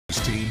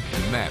scene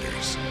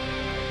matters.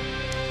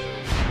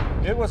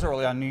 It was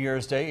early on New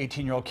Year's Day.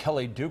 18-year-old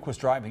Kelly Duke was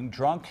driving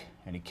drunk,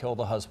 and he killed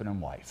a husband and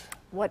wife.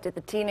 What did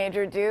the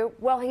teenager do?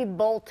 Well, he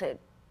bolted.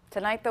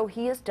 Tonight, though,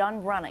 he is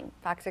done running.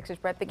 Fox 6's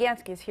Brett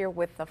Begansky is here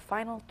with the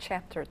final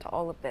chapter to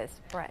all of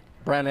this. Brett.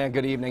 Brandon,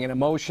 good evening. An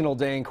emotional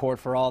day in court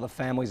for all the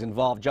families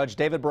involved. Judge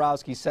David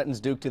Borowski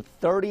sentenced Duke to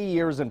 30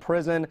 years in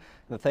prison.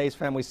 The Thays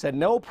family said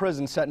no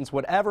prison sentence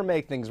would ever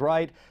make things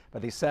right,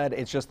 but they said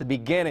it's just the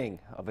beginning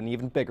of an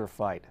even bigger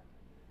fight.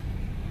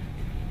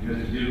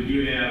 Mr. Duke,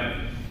 you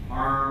have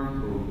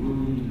harmed or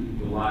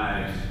ruined the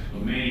lives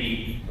of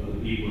many of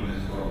the people in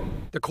this courtroom.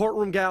 The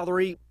courtroom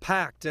gallery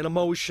packed and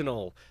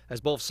emotional as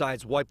both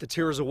sides wipe the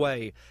tears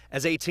away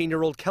as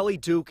 18-year-old Kelly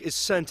Duke is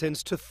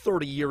sentenced to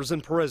 30 years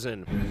in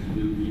prison. Mr.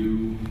 Duke,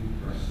 you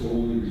are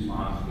solely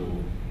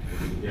responsible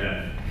for the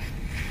death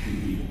of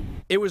 2 people.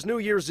 It was New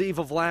Year's Eve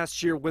of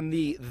last year when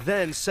the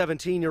then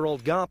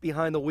 17-year-old got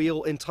behind the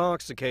wheel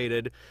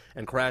intoxicated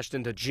and crashed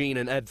into Gene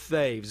and Ed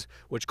Thaves,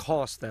 which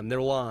cost them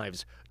their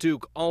lives.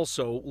 Duke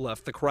also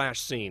left the crash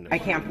scene. I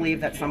can't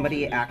believe that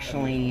somebody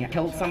actually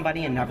killed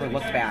somebody and never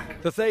looked back.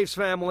 The Thaves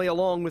family,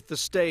 along with the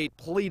state,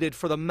 pleaded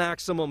for the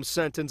maximum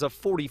sentence of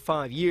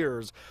 45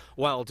 years,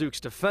 while Duke's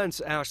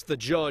defense asked the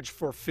judge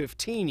for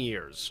 15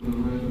 years. For the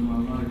rest of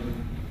my life,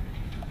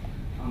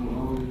 I will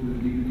always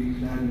be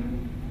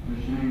saddened,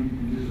 ashamed,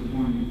 and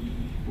disappointed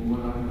for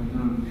what I have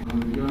done. I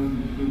was young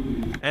and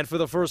stupid. And for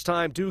the first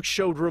time, Duke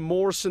showed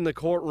remorse in the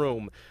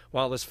courtroom.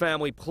 While his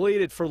family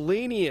pleaded for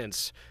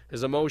lenience,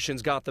 his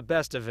emotions got the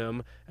best of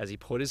him as he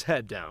put his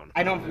head down.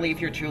 I don't believe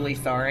you're truly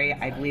sorry.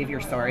 I believe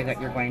you're sorry that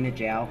you're going to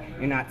jail.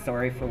 You're not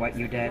sorry for what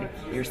you did.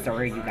 You're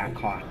sorry you got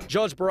caught.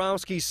 Judge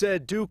Borowski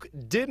said Duke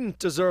didn't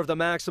deserve the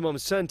maximum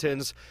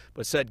sentence,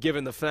 but said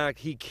given the fact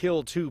he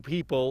killed 2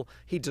 people,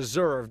 he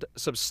deserved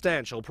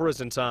substantial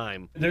prison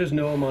time. There's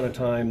no amount of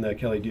time that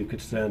Kelly Duke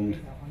could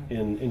spend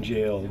in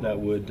jail that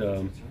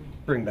would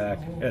bring back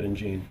Ed and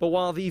Gene. But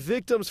while the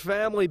victim's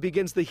family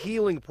begins the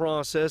healing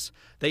process,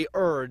 they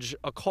urge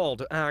a call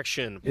to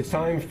action. It's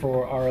time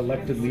for our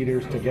elected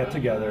leaders to get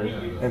together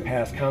and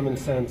pass common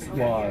sense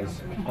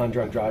laws on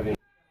drunk driving.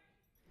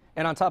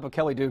 And on top of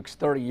Kelly Duke's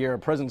 30-year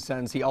prison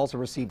sentence, he also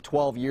received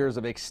 12 years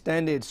of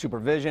extended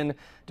supervision.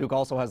 Duke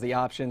also has the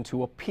option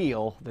to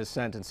appeal this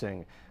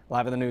sentencing.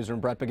 Live in the newsroom,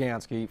 Brett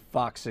Begansky,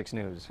 Fox 6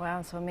 News.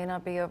 Wow, so it may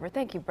not be over.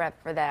 Thank you, Brett,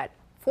 for that.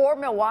 4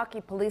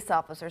 Milwaukee police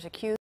officers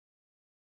accused